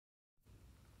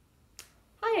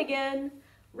again.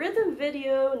 Rhythm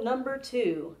video number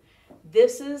 2.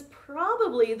 This is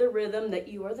probably the rhythm that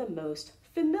you are the most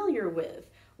familiar with.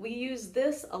 We use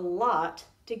this a lot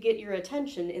to get your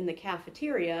attention in the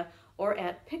cafeteria or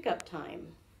at pickup time.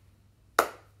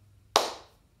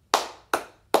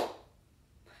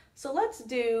 So let's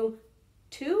do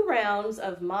 2 rounds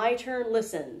of my turn,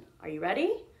 listen. Are you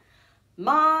ready?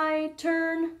 My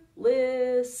turn,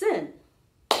 listen.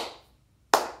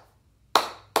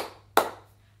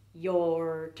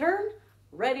 Your turn,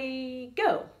 ready,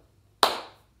 go.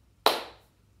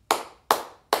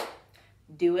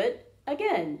 Do it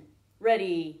again.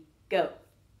 Ready, go.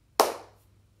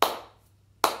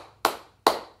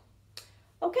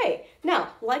 Okay,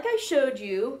 now, like I showed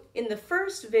you in the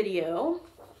first video,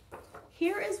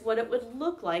 here is what it would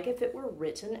look like if it were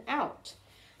written out.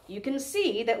 You can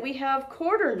see that we have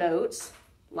quarter notes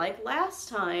like last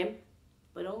time,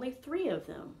 but only 3 of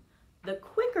them. The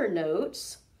quicker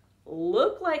notes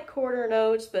look like quarter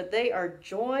notes, but they are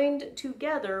joined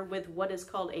together with what is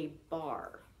called a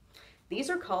bar. These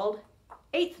are called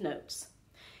 1/8 notes.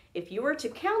 If you were to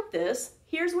count this,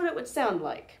 here's what it would sound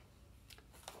like.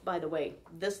 By the way,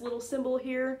 this little symbol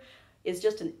here is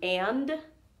just an and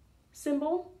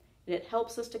symbol, and it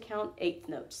helps us to count 1/8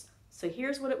 notes. So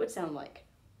here's what it would sound like.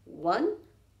 1,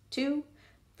 2,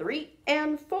 3,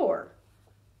 and 4.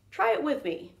 Try it with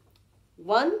me.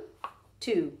 1,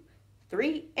 2,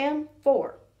 3, and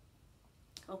 4.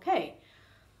 Okay.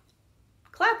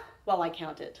 Clap while I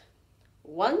count it.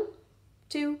 1,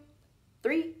 2,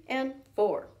 3, and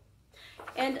 4.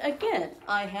 And again,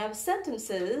 I have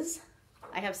sentences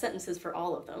for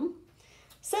all of them.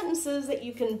 Sentences that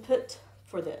you can put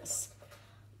for this.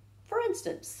 For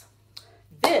instance,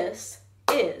 this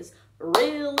is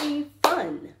really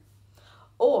fun.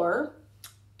 Or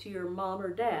to your mom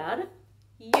or dad,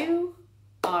 you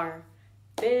are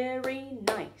very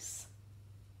nice.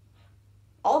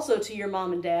 Also to your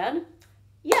mom and dad,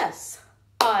 yes,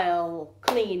 I'll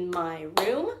clean my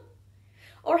room.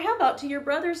 Or how about to your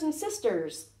brothers and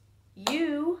sisters,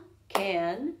 you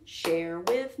can share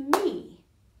with me.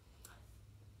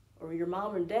 Or your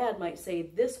mom and dad might say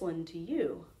this one to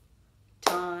you.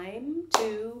 Time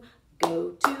to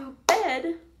go to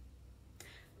bed.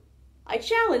 I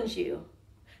challenge you.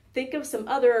 Think of some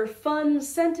other fun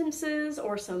sentences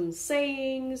or some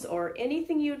sayings or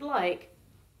anything you'd like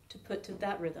to put to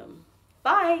that rhythm.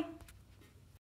 Bye!